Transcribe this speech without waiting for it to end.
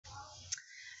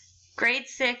Grade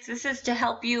 6, this is to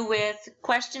help you with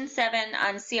question 7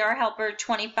 on CR Helper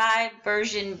 25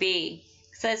 version B.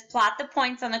 It says plot the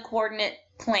points on the coordinate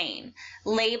plane.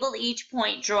 Label each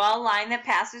point, draw a line that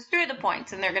passes through the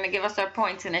points, and they're going to give us our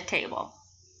points in a table.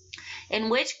 In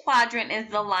which quadrant is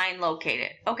the line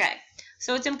located? Okay,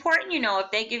 so it's important you know if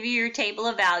they give you your table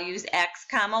of values x,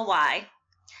 comma, y,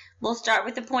 we'll start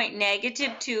with the point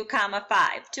 -2, comma,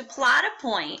 5. To plot a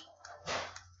point,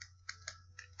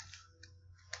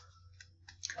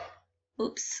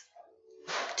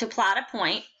 to plot a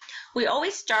point, we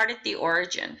always start at the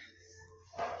origin.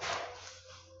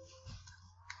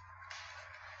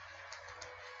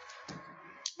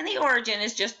 And the origin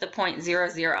is just the point 0,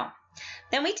 0.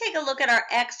 Then we take a look at our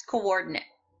x coordinate.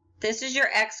 This is your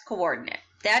x coordinate.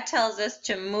 That tells us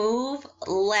to move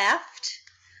left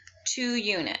 2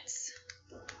 units.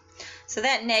 So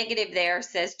that negative there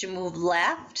says to move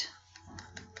left,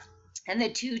 and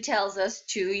the 2 tells us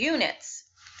 2 units.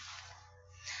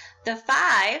 The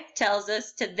 5 tells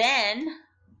us to then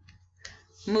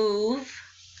move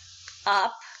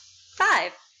up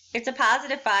 5. It's a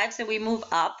positive 5, so we move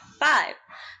up 5.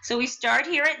 So we start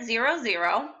here at 0,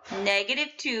 0.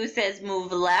 -2 says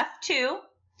move left 2.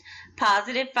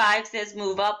 Positive 5 says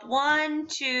move up 1,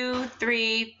 2,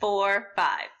 3, 4,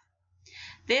 5.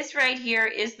 This right here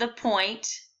is the point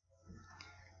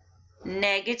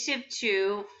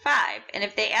 -2, 5. And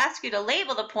if they ask you to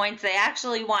label the points, they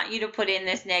actually want you to put in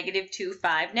this -2,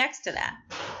 5 next to that.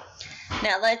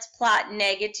 Now let's plot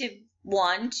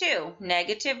 -1, 2.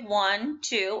 -1,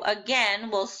 2. Again,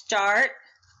 we'll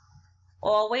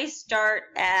always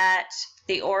start at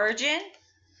the origin.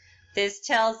 This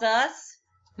tells us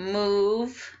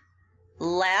move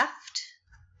left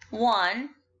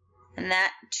 1, and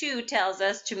that 2 tells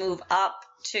us to move up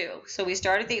 2. So we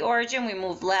start at the origin, we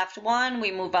move left 1,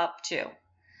 we move up 2.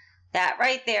 That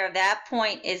right there, that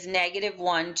point is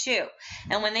 -1, 2.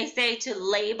 And when they say to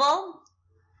label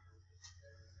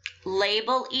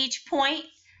each point,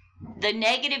 the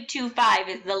 -2, 5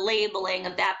 is the labeling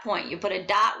of that point. You put a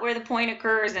dot where the point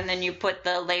occurs, and then you put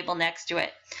the label next to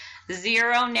it.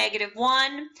 0,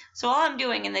 -1. So all I'm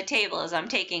doing in the table is I'm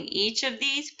taking each of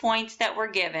these points that were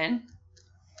given,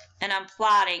 and I'm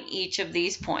plotting each of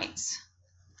these points.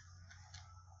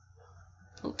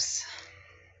 Oops.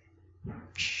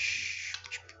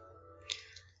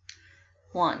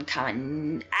 1,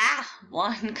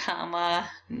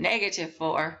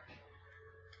 -4.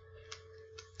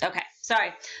 Okay,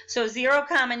 sorry. So 0,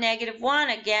 -1,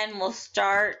 again, we'll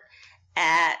start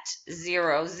at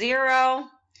 0, 0.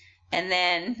 And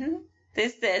then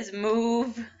this says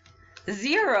move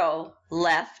 0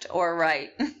 left or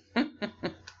right.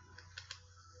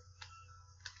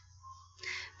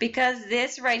 Because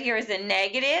this right here is a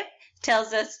negative,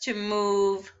 tells us to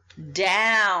move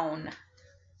down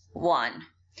 1.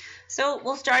 So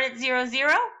we'll start at 0,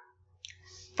 0.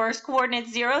 First coordinate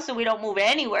is 0, so we don't move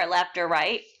anywhere left or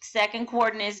right. Second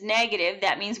coordinate is negative.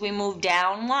 That means we move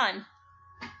down 1.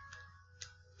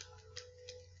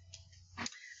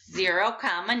 0,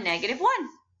 -1.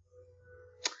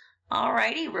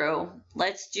 Alrighty, Rue.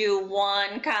 Let's do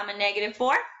 1,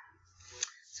 -4.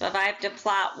 So if I have to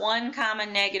plot 1,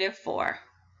 -4.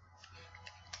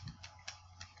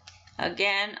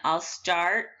 Again, I'll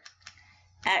start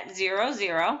at 0,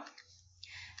 0.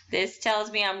 This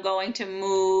tells me I'm going to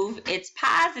move, it's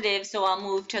positive, so I'll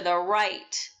move to the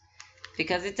right.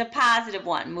 Because it's a positive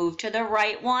 1, move to the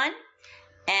right 1.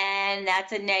 And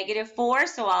that's a -4,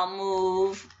 so I'll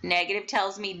move, negative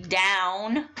tells me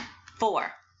down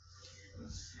 4.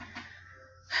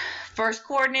 First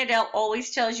coordinate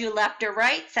always tells you left or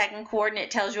right. Second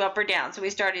coordinate tells you up or down. So we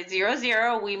start at 0,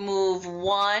 0. We move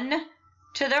 1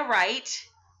 to the right.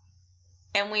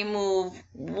 And we move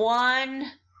 1,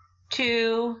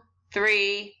 2,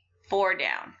 3, 4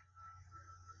 down.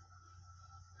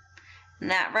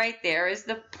 And that right there is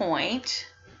the point.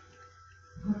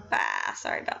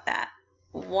 Sorry about that.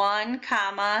 1,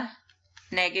 -4.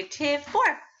 It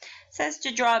says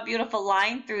to draw a beautiful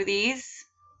line through these.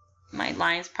 My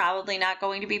line's probably not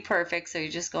going to be perfect, so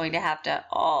you're just going to have to,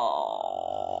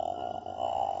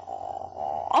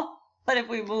 but if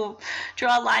we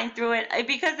draw a line through it,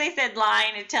 because they said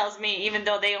line, it tells me even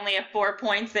though they only have 4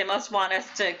 points, they must want us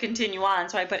to continue on,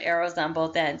 so I put arrows on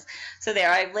both ends. So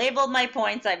there, I've labeled my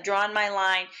points, I've drawn my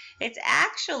line. It's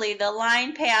actually, the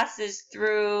line passes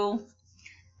through,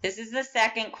 this is the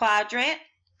second quadrant,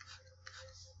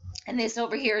 and this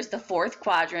over here is the fourth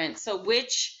quadrant. So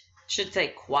which, should say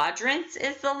quadrants,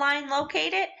 is the line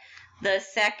located? The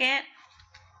second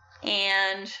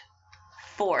and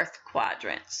fourth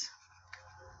quadrants.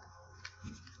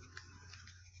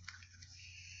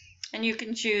 And you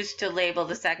can choose to label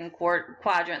the second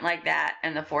quadrant like that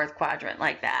and the fourth quadrant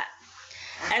like that.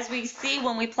 As we see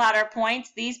when we plot our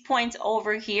points, these points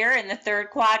over here in the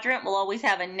third quadrant will always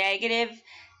have a negative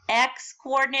x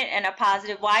coordinate and a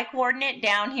positive y coordinate.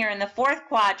 Down here in the fourth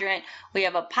quadrant, we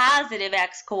have a positive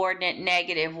x coordinate,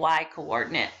 negative y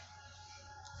coordinate.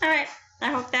 All right,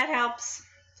 I hope that helps.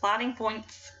 Plotting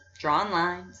points, drawing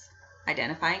lines,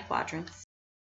 identifying quadrants.